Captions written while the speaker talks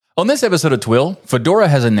On this episode of TWIL, Fedora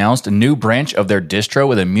has announced a new branch of their distro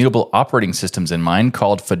with immutable operating systems in mind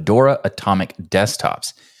called Fedora Atomic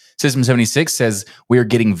Desktops. System 76 says we are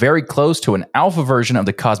getting very close to an alpha version of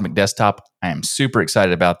the Cosmic Desktop. I am super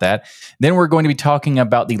excited about that. Then we're going to be talking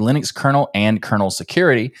about the Linux kernel and kernel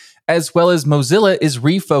security, as well as Mozilla is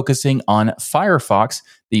refocusing on Firefox,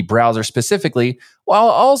 the browser specifically, while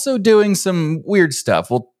also doing some weird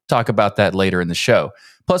stuff. We'll talk about that later in the show.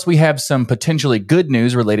 Plus, we have some potentially good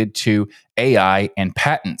news related to AI and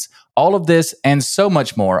patents. All of this and so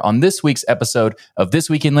much more on this week's episode of This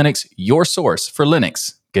Week in Linux, your source for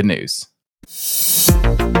Linux good news.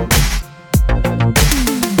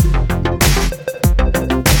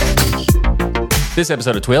 This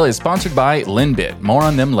episode of TWIL is sponsored by Linbit. More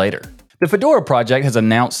on them later. The Fedora project has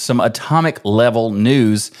announced some atomic level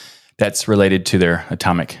news that's related to their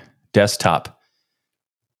atomic desktop.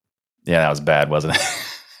 Yeah, that was bad, wasn't it?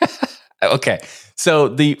 Okay, so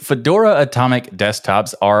the Fedora Atomic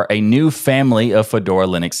Desktops are a new family of Fedora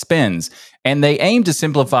Linux spins, and they aim to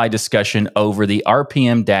simplify discussion over the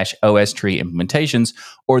RPM-OS tree implementations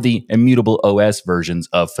or the immutable OS versions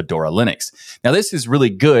of Fedora Linux. Now, this is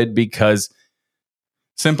really good because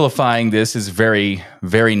simplifying this is very,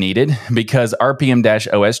 very needed because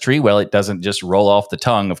RPM-OS tree, well, it doesn't just roll off the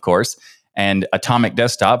tongue, of course, and Atomic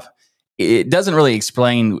Desktop, it doesn't really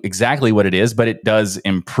explain exactly what it is, but it does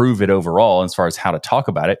improve it overall as far as how to talk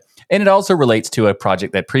about it. And it also relates to a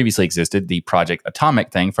project that previously existed, the Project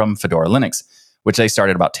Atomic thing from Fedora Linux, which they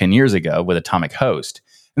started about 10 years ago with Atomic Host.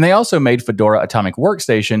 And they also made Fedora Atomic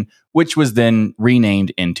Workstation, which was then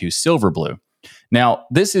renamed into Silverblue. Now,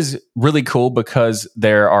 this is really cool because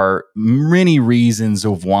there are many reasons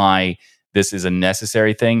of why this is a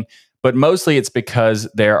necessary thing. But mostly it's because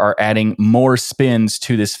they are adding more spins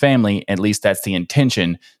to this family. At least that's the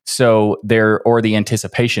intention. So or the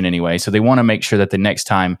anticipation anyway. So they want to make sure that the next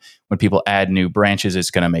time when people add new branches, it's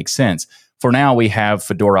going to make sense. For now, we have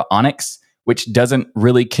Fedora Onyx, which doesn't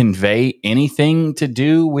really convey anything to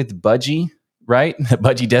do with Budgie, right? The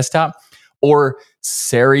Budgie desktop. Or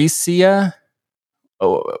Ceresia,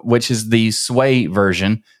 which is the Sway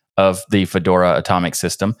version of the Fedora Atomic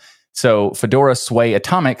system. So Fedora Sway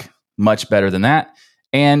Atomic, much better than that,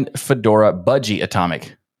 and Fedora Budgie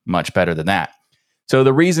Atomic, much better than that. So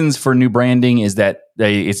the reasons for new branding is that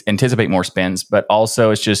they anticipate more spins, but also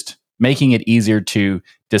it's just making it easier to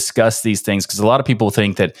discuss these things because a lot of people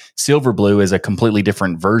think that Silverblue is a completely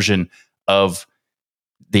different version of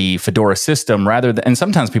the Fedora system and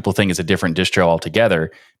sometimes people think it's a different distro altogether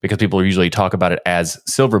because people usually talk about it as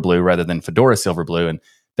Silverblue rather than Fedora Silverblue, and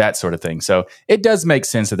that sort of thing. So it does make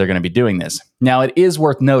sense that they're going to be doing this. Now, it is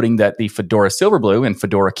worth noting that the Fedora Silverblue and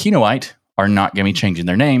Fedora Kinoite are not going to be changing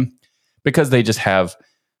their name because they just have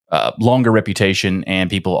a longer reputation and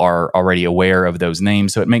people are already aware of those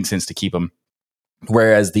names. So it makes sense to keep them.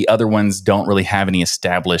 Whereas the other ones don't really have any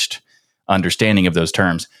established understanding of those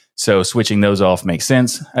terms. So switching those off makes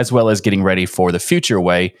sense, as well as getting ready for the future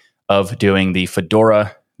way of doing the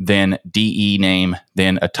Fedora, then DE name,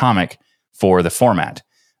 then Atomic for the format.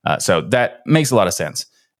 So that makes a lot of sense.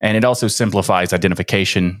 And it also simplifies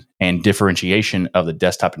identification and differentiation of the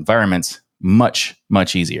desktop environments much,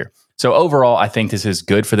 much easier. So overall, I think this is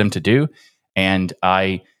good for them to do. And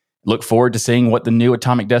I look forward to seeing what the new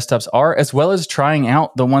Atomic Desktops are, as well as trying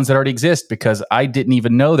out the ones that already exist, because I didn't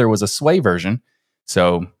even know there was a Sway version.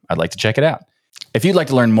 So I'd like to check it out. If you'd like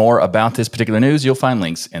to learn more about this particular news, you'll find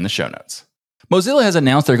links in the show notes. Mozilla has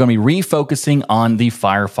announced they're going to be refocusing on the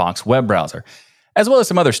Firefox web browser, as well as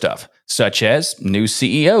some other stuff, such as new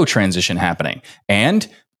CEO transition happening and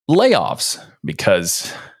layoffs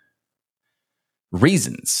because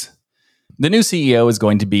reasons. The new CEO is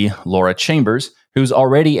going to be Laura Chambers, who's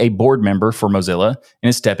already a board member for Mozilla and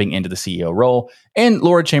is stepping into the CEO role. And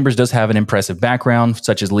Laura Chambers does have an impressive background,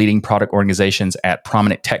 such as leading product organizations at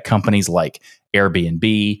prominent tech companies like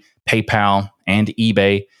Airbnb, PayPal, and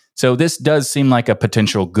eBay. So this does seem like a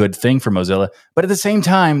potential good thing for Mozilla, but at the same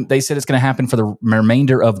time, they said it's going to happen for the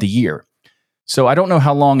remainder of the year. So I don't know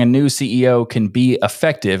how long a new CEO can be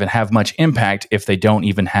effective and have much impact if they don't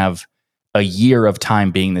even have a year of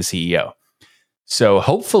time being the CEO. So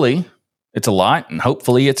hopefully it's a lot, and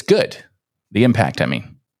hopefully it's good. The impact,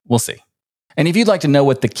 we'll see. And if you'd like to know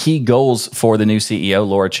what the key goals for the new CEO,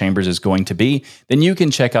 Laura Chambers, is going to be, then you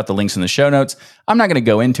can check out the links in the show notes. I'm not going to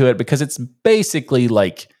go into it because it's basically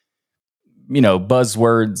like,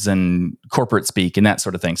 buzzwords and corporate speak and that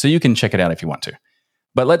sort of thing. So you can check it out if you want to.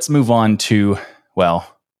 But let's move on to,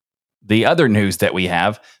 the other news that we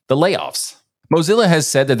have, the layoffs. Mozilla has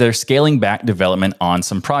said that they're scaling back development on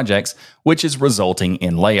some projects, which is resulting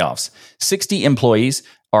in layoffs. 60 employees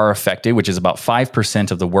are affected, which is about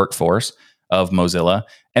 5% of the workforce of Mozilla.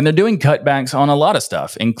 And they're doing cutbacks on a lot of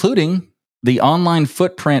stuff, including the online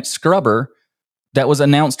footprint scrubber that was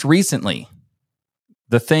announced recently.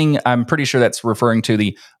 The thing, I'm pretty sure that's referring to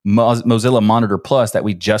the Mozilla Monitor Plus that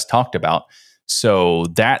we just talked about. So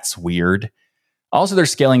that's weird. Also, they're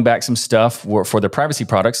scaling back some stuff for the privacy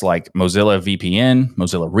products like Mozilla VPN,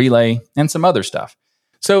 Mozilla Relay, and some other stuff.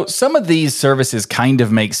 So some of these services kind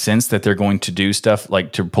of make sense that they're going to do stuff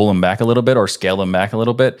like to pull them back a little bit or scale them back a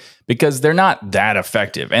little bit because they're not that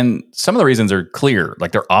effective. And some of the reasons are clear,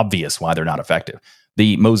 like they're obvious why they're not effective.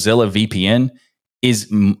 The Mozilla VPN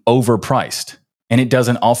is overpriced and it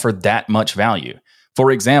doesn't offer that much value.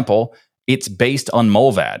 For example, it's based on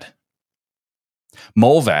Molvad.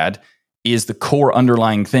 Molvad is the core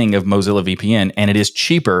underlying thing of Mozilla VPN, and it is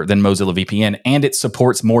cheaper than Mozilla VPN, and it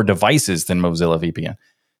supports more devices than Mozilla VPN.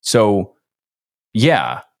 So,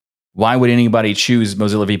 yeah, why would anybody choose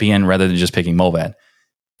Mozilla VPN rather than just picking Molvad?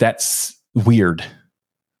 That's weird.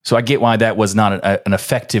 So I get why that was not an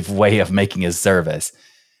effective way of making a service.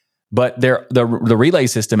 But the relay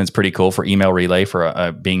system is pretty cool for email relay, for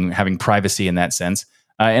having privacy in that sense.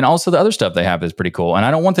 And also the other stuff they have is pretty cool. And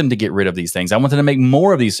I don't want them to get rid of these things. I want them to make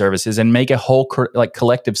more of these services and make a whole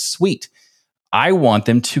collective suite. I want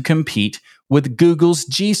them to compete with Google's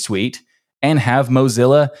G Suite and have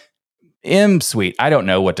Mozilla M Suite. I don't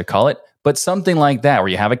know what to call it, but something like that, where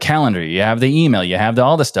you have a calendar, you have the email, you have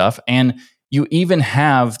all the stuff, and you even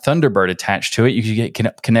have Thunderbird attached to it. You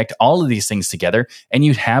can connect all of these things together, and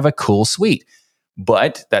you'd have a cool suite.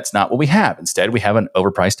 But that's not what we have. Instead, we have an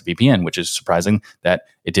overpriced VPN, which is surprising that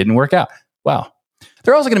it didn't work out. Wow.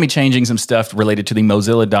 They're also going to be changing some stuff related to the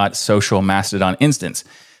Mozilla.social Mastodon instance.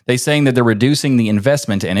 They're saying that they're reducing the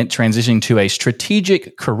investment in it, transitioning to a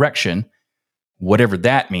strategic correction, whatever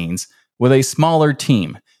that means, with a smaller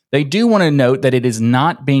team. They do want to note that it is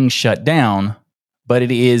not being shut down, but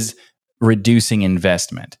it is reducing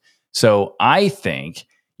investment. So I think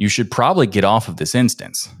you should probably get off of this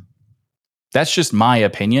instance. That's just my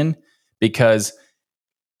opinion, because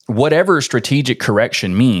whatever strategic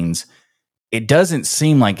correction means, it doesn't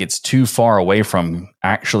seem like it's too far away from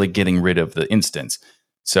actually getting rid of the instance.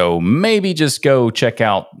 So maybe just go check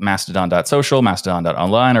out mastodon.social,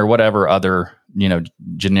 mastodon.online, or whatever other,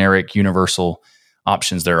 generic universal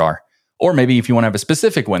options there are. Or maybe if you want to have a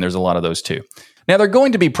specific one, there's a lot of those too. Now, they're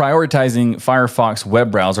going to be prioritizing Firefox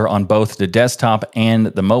web browser on both the desktop and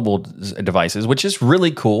the mobile devices, which is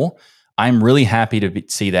really cool. I'm really happy to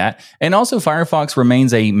see that. And also, Firefox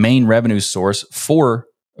remains a main revenue source for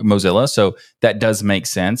Mozilla, so that does make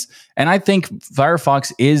sense. And I think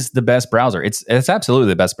Firefox is the best browser. It's absolutely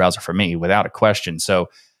the best browser for me, without a question. So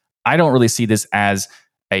I don't really see this as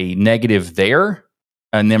a negative there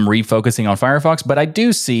and them refocusing on Firefox, but I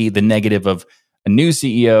do see the negative of a new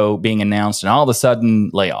CEO being announced and all of a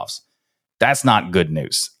sudden layoffs. That's not good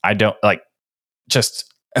news. I don't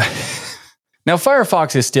just... Now,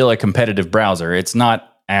 Firefox is still a competitive browser. It's not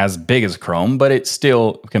as big as Chrome, but it's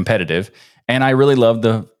still competitive. And I really love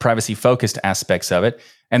the privacy-focused aspects of it.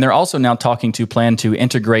 And they're also now plan to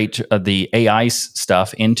integrate the AI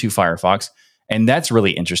stuff into Firefox. And that's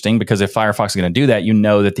really interesting, because if Firefox is going to do that, you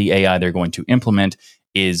know that the AI they're going to implement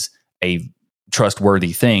is a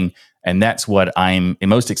trustworthy thing. And that's what I'm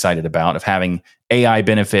most excited about, of having AI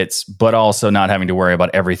benefits, but also not having to worry about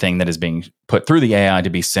everything that is being put through the AI to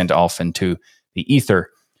be sent off into the ether.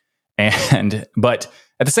 But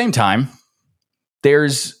at the same time,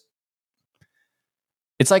 it's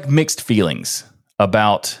like mixed feelings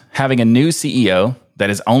about having a new CEO that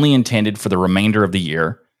is only intended for the remainder of the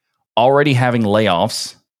year, already having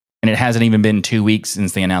layoffs, and it hasn't even been 2 weeks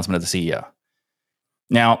since the announcement of the CEO.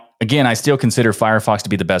 Now, again, I still consider Firefox to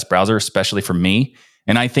be the best browser, especially for me.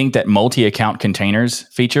 And I think that multi-account containers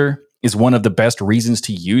feature is one of the best reasons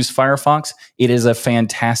to use Firefox. It is a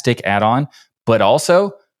fantastic add-on, but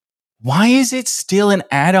also, why is it still an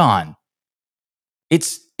add-on?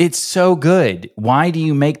 It's so good. Why do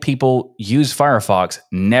you make people use Firefox,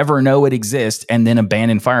 never know it exists, and then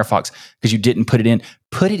abandon Firefox because you didn't put it in?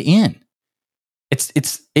 Put it in.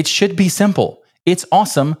 It should be simple. It's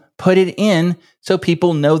awesome. Put it in so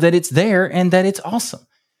people know that it's there and that it's awesome.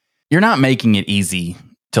 You're not making it easy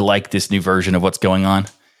to like this new version of what's going on,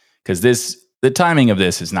 because the timing of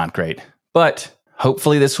this is not great. But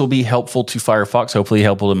hopefully this will be helpful to Firefox, hopefully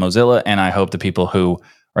helpful to Mozilla, and I hope the people who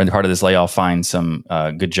are in part of this layoff find some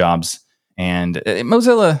good jobs. And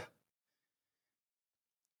Mozilla,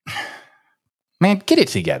 man, get it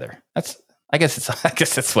together. I guess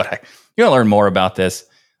that's what you're gonna learn more about this.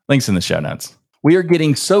 Links in the show notes. We are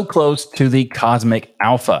getting so close to the Cosmic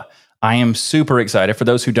Alpha. I am super excited. For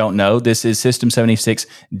those who don't know, this is System 76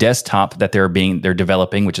 desktop that they're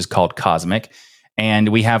developing, which is called Cosmic. And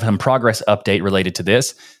we have some progress update related to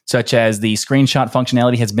this, such as the screenshot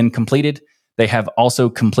functionality has been completed. They have also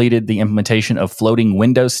completed the implementation of floating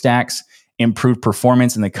window stacks, improved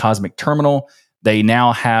performance in the Cosmic Terminal. They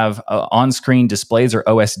now have on-screen displays or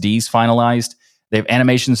OSDs finalized. They have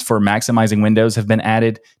animations for maximizing windows have been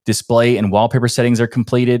added. Display and wallpaper settings are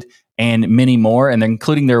completed, and many more. And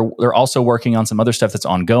they're also working on some other stuff that's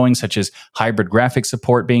ongoing, such as hybrid graphics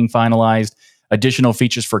support being finalized, additional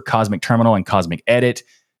features for Cosmic Terminal and Cosmic Edit,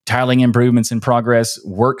 tiling improvements in progress,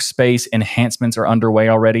 workspace enhancements are underway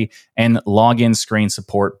already, and login screen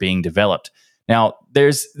support being developed. Now,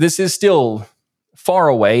 this is still far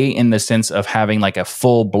away in the sense of having like a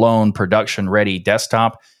full-blown production-ready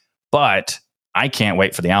desktop, but I can't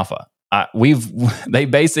wait for the alpha. They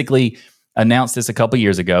basically announced this a couple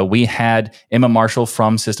years ago. We had Emma Marshall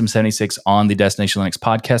from System 76 on the Destination Linux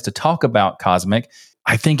podcast to talk about Cosmic.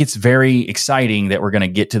 I think it's very exciting that we're going to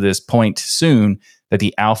get to this point soon that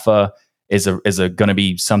the alpha is going to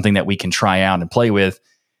be something that we can try out and play with.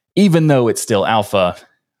 Even though it's still alpha,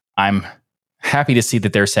 I'm happy to see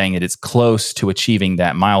that they're saying that it's close to achieving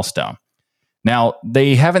that milestone. Now,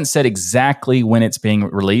 they haven't said exactly when it's being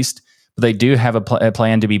released, but they do have a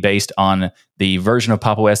plan to be based on the version of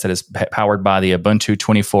Pop! OS that is powered by the Ubuntu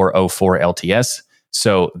 24.04 LTS.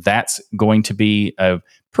 So that's going to be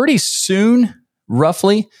pretty soon,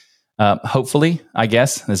 roughly. Hopefully, I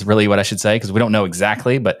guess, is really what I should say, because we don't know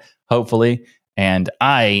exactly, but hopefully. And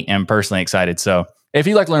I am personally excited. So if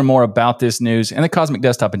you'd like to learn more about this news and the Cosmic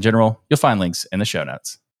Desktop in general, you'll find links in the show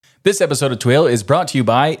notes. This episode of TWIL is brought to you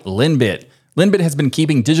by Linbit. Linbit has been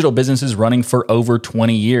keeping digital businesses running for over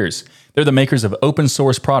 20 years. They're the makers of open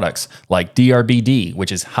source products like DRBD,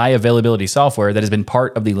 which is high availability software that has been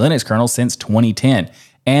part of the Linux kernel since 2010,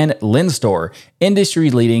 and LinStore,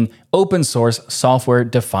 industry-leading open source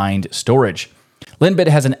software-defined storage. Linbit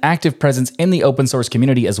has an active presence in the open source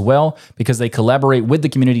community as well because they collaborate with the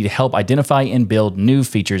community to help identify and build new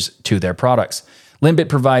features to their products. Linbit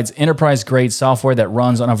provides enterprise-grade software that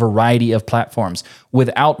runs on a variety of platforms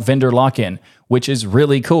without vendor lock-in, which is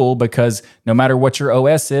really cool because no matter what your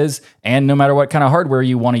OS is and no matter what kind of hardware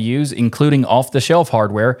you want to use, including off-the-shelf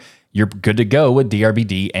hardware, you're good to go with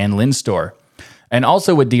DRBD and LinStore. And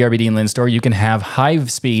also with DRBD and LinStore, you can have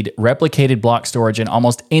high-speed replicated block storage in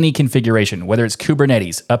almost any configuration, whether it's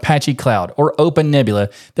Kubernetes, Apache Cloud, or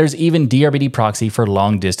OpenNebula. There's even DRBD proxy for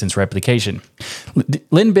long-distance replication.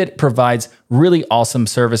 Linbit provides really awesome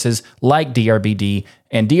services like DRBD,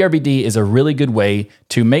 and DRBD is a really good way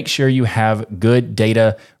to make sure you have good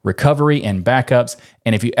data recovery and backups.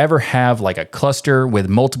 And if you ever have like a cluster with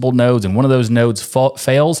multiple nodes and one of those nodes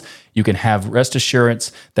fails, you can have rest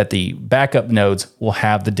assurance that the backup nodes will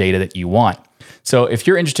have the data that you want. So if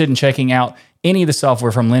you're interested in checking out any of the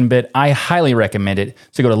software from Linbit, I highly recommend it.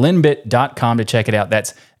 So go to linbit.com to check it out.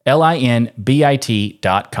 That's linbit.com.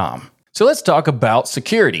 So let's talk about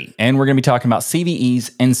security. And we're going to be talking about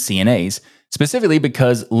CVEs and CNAs, specifically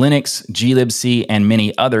because Linux, glibc, and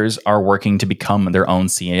many others are working to become their own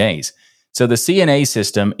CNAs. So the CNA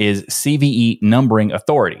system is CVE numbering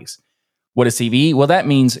authorities. What is CVE? Well, that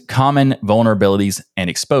means common vulnerabilities and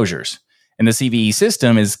exposures. And the CVE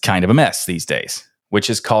system is kind of a mess these days, which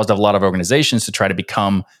has caused a lot of organizations to try to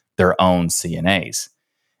become their own CNAs.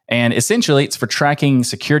 And essentially, it's for tracking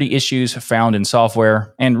security issues found in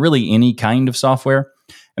software and really any kind of software.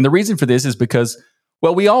 And the reason for this is because,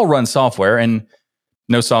 well, we all run software and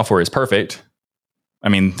no software is perfect. I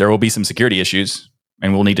mean, there will be some security issues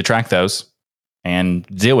and we'll need to track those and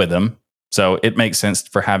deal with them. So it makes sense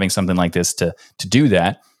for having something like this to do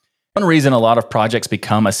that. One reason a lot of projects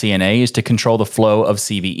become a CNA is to control the flow of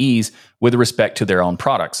CVEs with respect to their own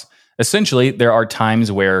products. Essentially, there are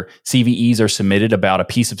times where CVEs are submitted about a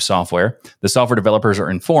piece of software. The software developers are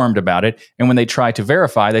informed about it, and when they try to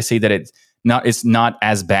verify, they see that it's not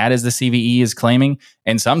as bad as the CVE is claiming,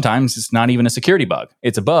 and sometimes it's not even a security bug.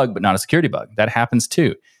 It's a bug, but not a security bug. That happens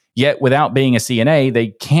too. Yet, without being a CNA, they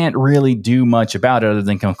can't really do much about it other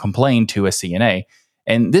than complain to a CNA.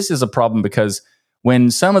 And this is a problem because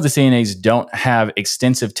when some of the CNAs don't have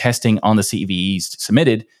extensive testing on the CVEs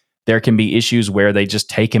submitted, there can be issues where they just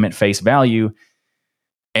take them at face value,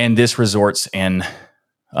 and this results in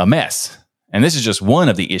a mess. And this is just one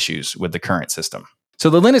of the issues with the current system. So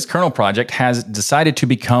the Linux kernel project has decided to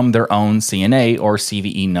become their own CNA or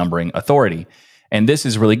CVE numbering authority. And this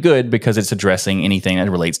is really good because it's addressing anything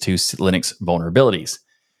that relates to Linux vulnerabilities.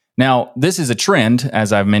 Now, this is a trend,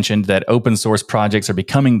 as I've mentioned, that open source projects are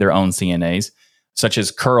becoming their own CNAs. such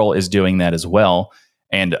as curl is doing that as well,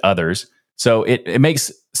 and others. So it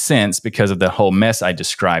makes sense because of the whole mess I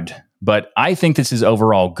described. But I think this is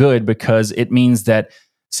overall good because it means that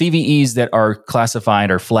CVEs that are classified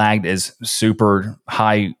or flagged as super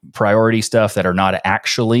high priority stuff that are not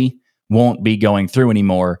actually won't be going through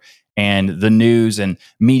anymore. And the news and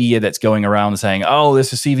media that's going around saying, oh,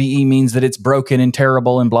 this is CVE means that it's broken and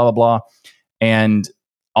terrible and blah, blah, blah. And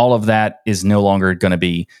all of that is no longer going to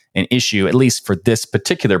be an issue, at least for this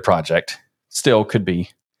particular project. Still could be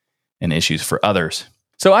an issue for others.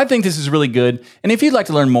 So I think this is really good. And if you'd like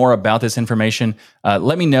to learn more about this information,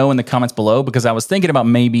 let me know in the comments below, because I was thinking about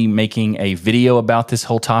maybe making a video about this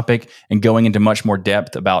whole topic and going into much more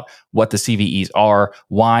depth about what the CVEs are,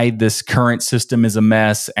 why this current system is a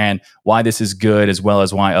mess, and why this is good, as well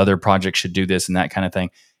as why other projects should do this and that kind of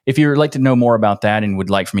thing. If you'd like to know more about that and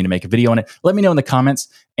would like for me to make a video on it, let me know in the comments.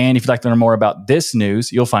 And if you'd like to learn more about this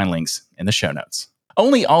news, you'll find links in the show notes.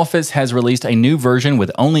 OnlyOffice has released a new version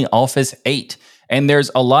with OnlyOffice 8. And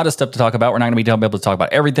there's a lot of stuff to talk about. We're not going to be able to talk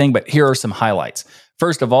about everything, but here are some highlights.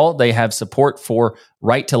 First of all, they have support for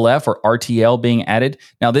right to left, or RTL, being added.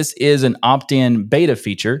 Now, this is an opt-in beta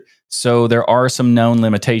feature, so there are some known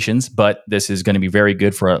limitations, but this is going to be very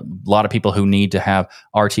good for a lot of people who need to have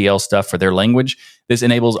RTL stuff for their language. This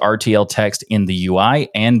enables RTL text in the UI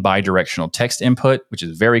and bidirectional text input, which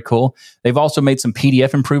is very cool. They've also made some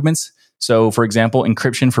PDF improvements. So, for example,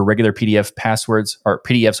 encryption for regular PDF passwords or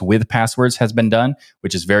PDFs with passwords has been done,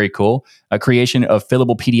 which is very cool. A creation of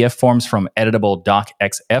fillable PDF forms from editable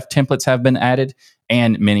docxf templates have been added,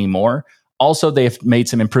 and many more. Also, they've made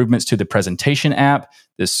some improvements to the presentation app,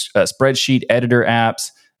 the spreadsheet editor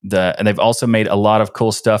apps, and they've also made a lot of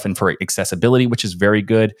cool stuff and for accessibility, which is very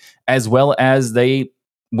good, as well as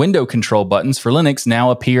window control buttons for Linux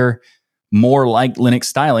now appear more like Linux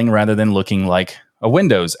styling rather than looking like a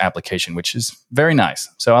Windows application, which is very nice.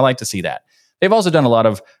 So I like to see that. They've also done a lot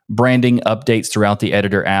of branding updates throughout the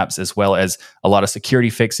editor apps, as well as a lot of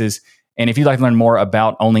security fixes. And if you'd like to learn more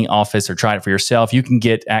about OnlyOffice or try it for yourself, you can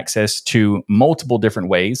get access to multiple different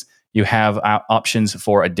ways. You have options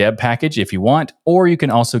for a deb package if you want, or you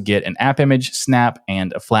can also get an app image, snap,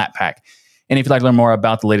 and a flat pack. And if you'd like to learn more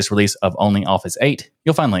about the latest release of OnlyOffice 8,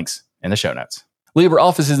 you'll find links in the show notes.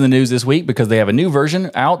 LibreOffice is in the news this week because they have a new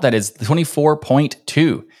version out that is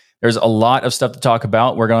 24.2. There's a lot of stuff to talk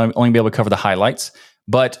about. We're going to only be able to cover the highlights.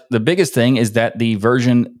 But the biggest thing is that the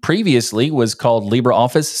version previously was called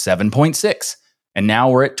LibreOffice 7.6, and now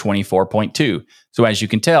we're at 24.2. So as you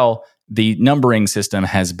can tell, the numbering system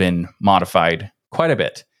has been modified quite a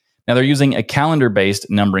bit. Now, they're using a calendar-based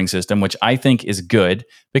numbering system, which I think is good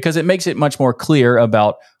because it makes it much more clear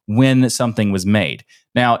about when something was made.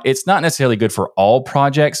 Now, it's not necessarily good for all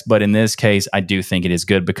projects, but in this case, I do think it is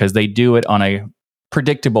good because they do it on a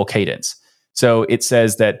predictable cadence. So it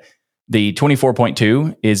says that the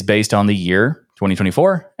 24.2 is based on the year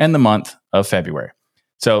 2024 and the month of February.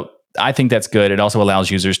 So I think that's good. It also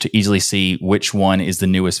allows users to easily see which one is the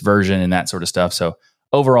newest version and that sort of stuff. So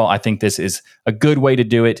overall, I think this is a good way to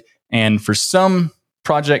do it. And for some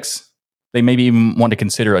projects, they maybe even want to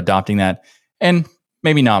consider adopting that, and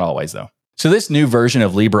maybe not always, though. So this new version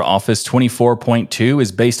of LibreOffice 24.2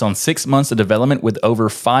 is based on 6 months of development with over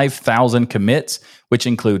 5,000 commits, which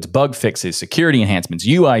includes bug fixes, security enhancements,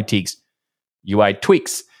 UI tweaks,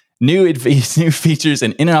 new features,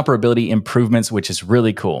 and interoperability improvements, which is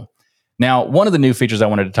really cool. Now, one of the new features I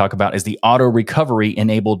wanted to talk about is the auto recovery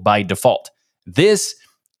enabled by default. This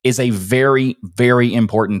is a very, very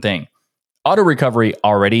important thing. Auto recovery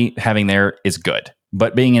already having there is good,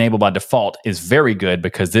 but being enabled by default is very good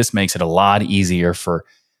because this makes it a lot easier for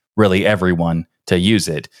really everyone to use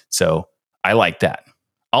it. So I like that.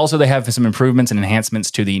 Also, they have some improvements and enhancements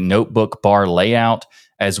to the notebook bar layout,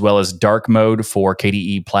 as well as dark mode for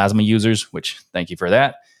KDE Plasma users, which thank you for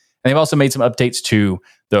that. And they've also made some updates to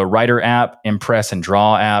the Writer app, Impress and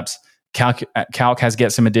Draw apps. Calc has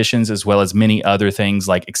get some additions, as well as many other things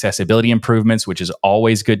like accessibility improvements, which is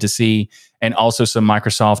always good to see, and also some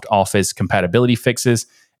Microsoft Office compatibility fixes,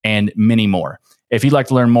 and many more. If you'd like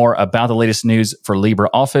to learn more about the latest news for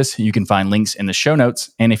LibreOffice, you can find links in the show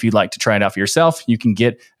notes. And if you'd like to try it out for yourself, you can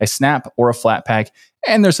get a snap or a flat pack,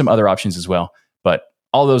 and there's some other options as well. But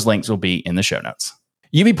all those links will be in the show notes.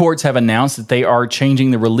 UBports have announced that they are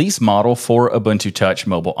changing the release model for Ubuntu Touch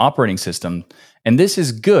mobile operating system. And this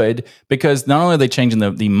is good because not only are they changing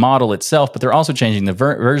the model itself, but they're also changing the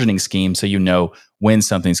versioning scheme so you know when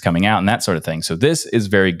something's coming out and that sort of thing. So this is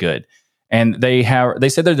very good. And they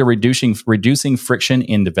said that they're reducing friction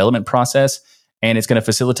in development process, and it's going to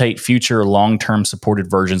facilitate future long-term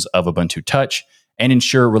supported versions of Ubuntu Touch and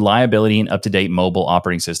ensure reliability and up-to-date mobile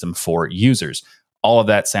operating system for users. All of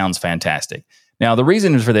that sounds fantastic. Now, the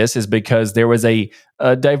reason for this is because there was a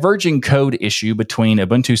diverging code issue between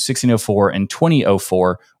Ubuntu 16.04 and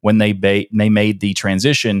 20.04 when they made the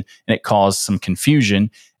transition, and it caused some confusion.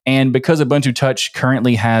 And because Ubuntu Touch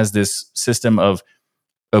currently has this system of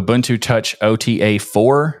Ubuntu Touch OTA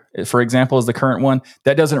 4, for example, is the current one,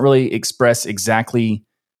 that doesn't really express exactly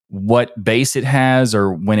what base it has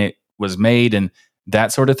or when it was made and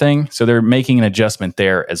that sort of thing. So they're making an adjustment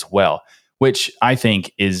there as well, which I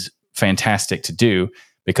think is fantastic to do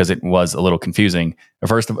because it was a little confusing at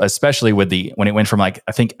first, especially with when it went from I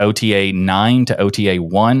think OTA 9 to OTA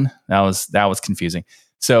 1. That was confusing.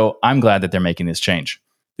 So I'm glad that they're making this change.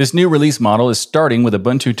 This new release model is starting with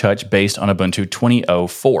Ubuntu Touch based on Ubuntu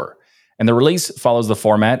 20.04. And the release follows the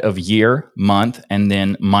format of year, month, and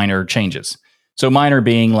then minor changes. So minor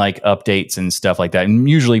being like updates and stuff like that, and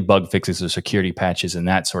usually bug fixes or security patches and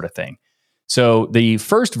that sort of thing. So the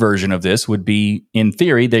first version of this would be, in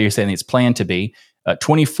theory, they're saying it's planned to be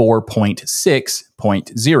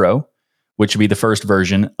 24.6.0, which would be the first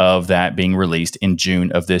version of that being released in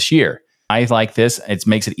June of this year. I like this. It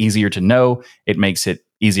makes it easier to know. It makes it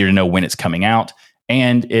easier to know when it's coming out.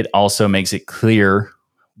 And it also makes it clear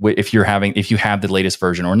if you have the latest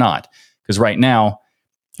version or not. Because right now,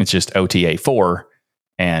 it's just OTA 4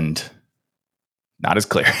 and not as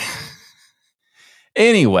clear.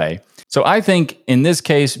 Anyway, so I think in this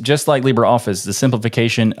case, just like LibreOffice, the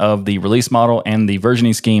simplification of the release model and the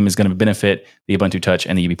versioning scheme is going to benefit the Ubuntu Touch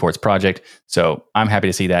and the UBports project. So I'm happy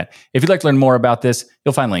to see that. If you'd like to learn more about this,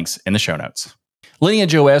 you'll find links in the show notes.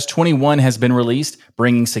 Lineage OS 21 has been released,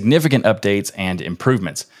 bringing significant updates and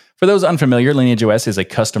improvements. For those unfamiliar, Lineage OS is a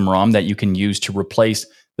custom ROM that you can use to replace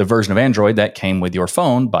the version of Android that came with your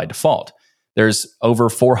phone by default. There's over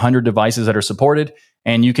 400 devices that are supported,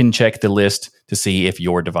 and you can check the list to see if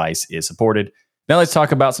your device is supported. Now let's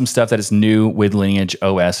talk about some stuff that is new with Lineage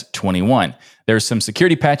OS 21. There's some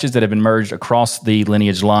security patches that have been merged across the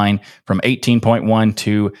Lineage line from 18.1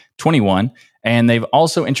 to 21, and they've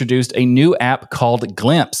also introduced a new app called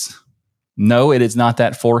Glimpse. No, it is not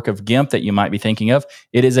that fork of GIMP that you might be thinking of.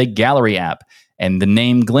 It is a gallery app, and the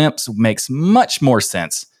name Glimpse makes much more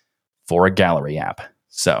sense for a gallery app.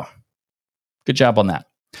 So, good job on that.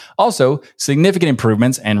 Also, significant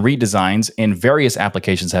improvements and redesigns in various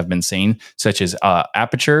applications have been seen, such as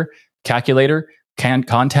Aperture, Calculator,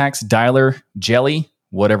 Contacts, Dialer, Jelly,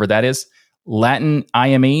 whatever that is, Latin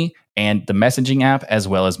IME, and the messaging app, as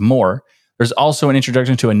well as more. There's also an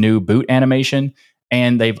introduction to a new boot animation,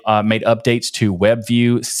 and they've made updates to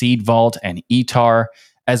WebView, Seed Vault, and eTAR,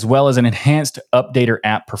 as well as an enhanced updater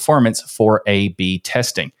app performance for A/B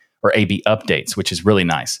testing, or A/B updates, which is really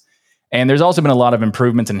nice. And there's also been a lot of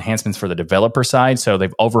improvements and enhancements for the developer side. So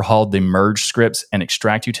they've overhauled the merge scripts and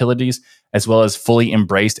extract utilities, as well as fully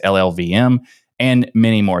embraced LLVM and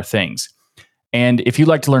many more things. And if you'd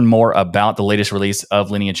like to learn more about the latest release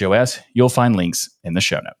of Lineage OS, you'll find links in the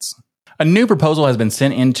show notes. A new proposal has been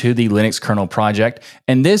sent into the Linux kernel project,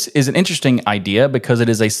 and this is an interesting idea because it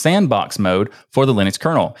is a sandbox mode for the Linux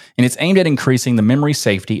kernel, and it's aimed at increasing the memory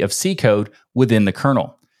safety of C code within the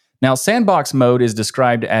kernel. Now, sandbox mode is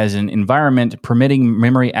described as an environment permitting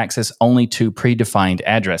memory access only to predefined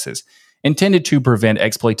addresses, intended to prevent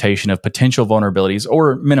exploitation of potential vulnerabilities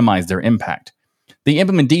or minimize their impact. The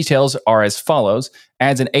implement details are as follows: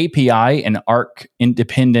 adds an API and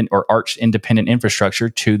Arch-independent infrastructure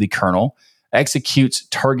to the kernel, executes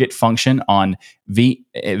target function on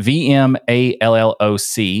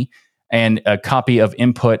VMALLOC and a copy of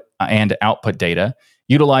input and output data,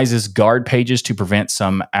 utilizes guard pages to prevent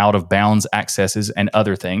some out-of-bounds accesses and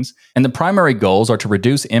other things. And the primary goals are to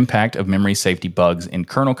reduce impact of memory safety bugs in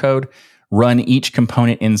kernel code, run each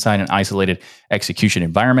component inside an isolated execution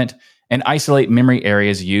environment, and isolate memory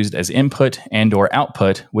areas used as input and or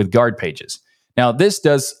output with guard pages. Now, this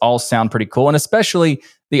does all sound pretty cool, and especially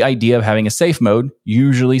the idea of having a safe mode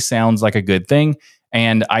usually sounds like a good thing.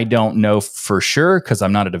 And I don't know for sure because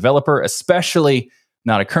I'm not a developer, especially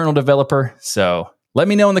not a kernel developer. So let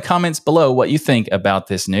me know in the comments below what you think about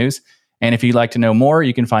this news. And if you'd like to know more,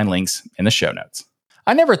 you can find links in the show notes.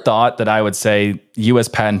 I never thought that I would say U.S.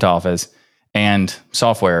 Patent Office and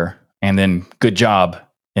software and then good job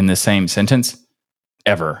in the same sentence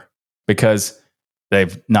ever, because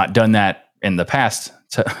they've not done that in the past.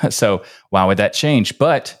 So why would that change?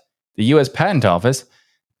 But the U.S. Patent Office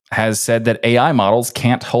has said that AI models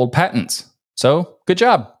can't hold patents. So good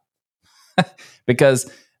job. Because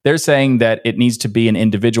they're saying that it needs to be an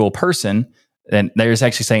individual person, and there's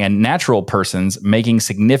actually saying a natural person's making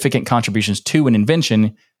significant contributions to an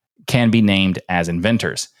invention can be named as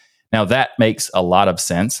inventors. Now, that makes a lot of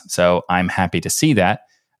sense, so I'm happy to see that.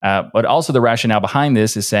 But also the rationale behind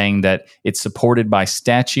this is saying that it's supported by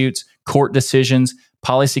statutes, court decisions,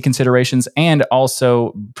 policy considerations, and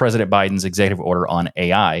also President Biden's executive order on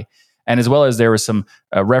AI. And as well as there was some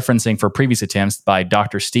referencing for previous attempts by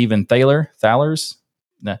Dr. Stephen Thalers,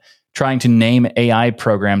 trying to name AI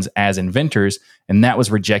programs as inventors, and that was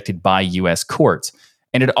rejected by U.S. courts.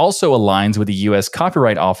 And it also aligns with the U.S.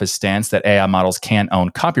 Copyright Office stance that AI models can't own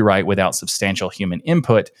copyright without substantial human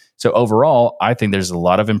input. So overall, I think there's a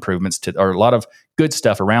lot of improvements or a lot of good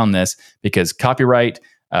stuff around this, because copyright,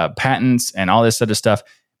 patents, and all this other stuff,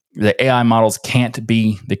 the AI models can't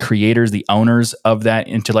be the creators, the owners of that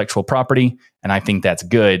intellectual property. And I think that's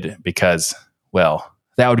good because, well,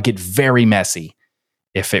 that would get very messy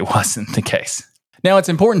if it wasn't the case. Now, it's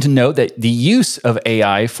important to note that the use of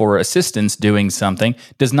AI for assistance doing something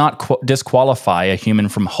does not disqualify a human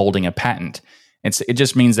from holding a patent. It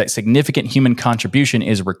just means that significant human contribution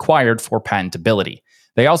is required for patentability.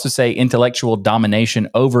 They also say intellectual domination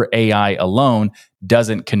over AI alone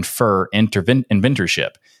doesn't confer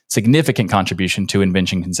inventorship. Significant contribution to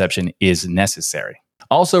invention conception is necessary.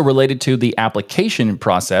 Also related to the application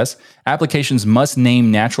process, applications must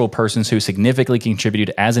name natural persons who significantly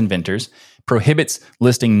contributed as inventors, prohibits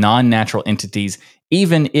listing non-natural entities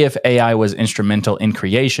even if AI was instrumental in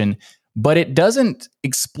creation, but it doesn't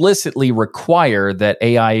explicitly require that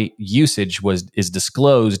AI usage is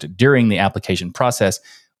disclosed during the application process,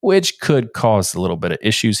 which could cause a little bit of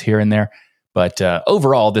issues here and there. But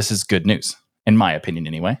overall, this is good news, in my opinion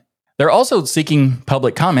anyway. They're also seeking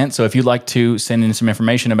public comment, so if you'd like to send in some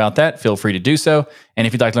information about that, feel free to do so. And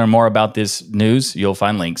if you'd like to learn more about this news, you'll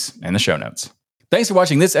find links in the show notes. Thanks for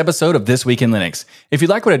watching this episode of This Week in Linux. If you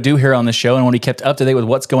like what I do here on the show and want to be kept up to date with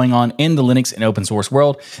what's going on in the Linux and open source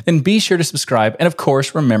world, then be sure to subscribe, and of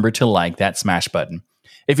course, remember to like that smash button.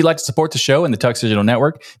 If you'd like to support the show and the Tux Digital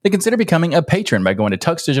Network, then consider becoming a patron by going to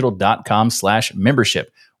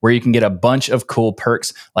tuxdigital.com/membership, where you can get a bunch of cool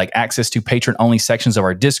perks like access to patron-only sections of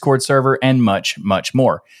our Discord server and much, much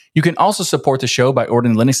more. You can also support the show by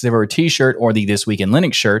ordering the Linux is Everywhere t-shirt or the This Week in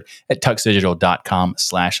Linux shirt at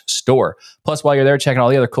tuxdigital.com/store. Plus, while you're there, check out all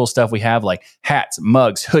the other cool stuff we have like hats,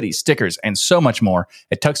 mugs, hoodies, stickers, and so much more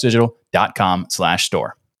at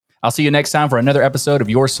tuxdigital.com/store. I'll see you next time for another episode of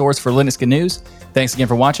your source for Linux good news. Thanks again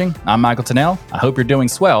for watching. I'm Michael Tennell. I hope you're doing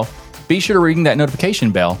swell. Be sure to ring that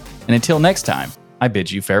notification bell. And until next time, I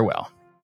bid you farewell.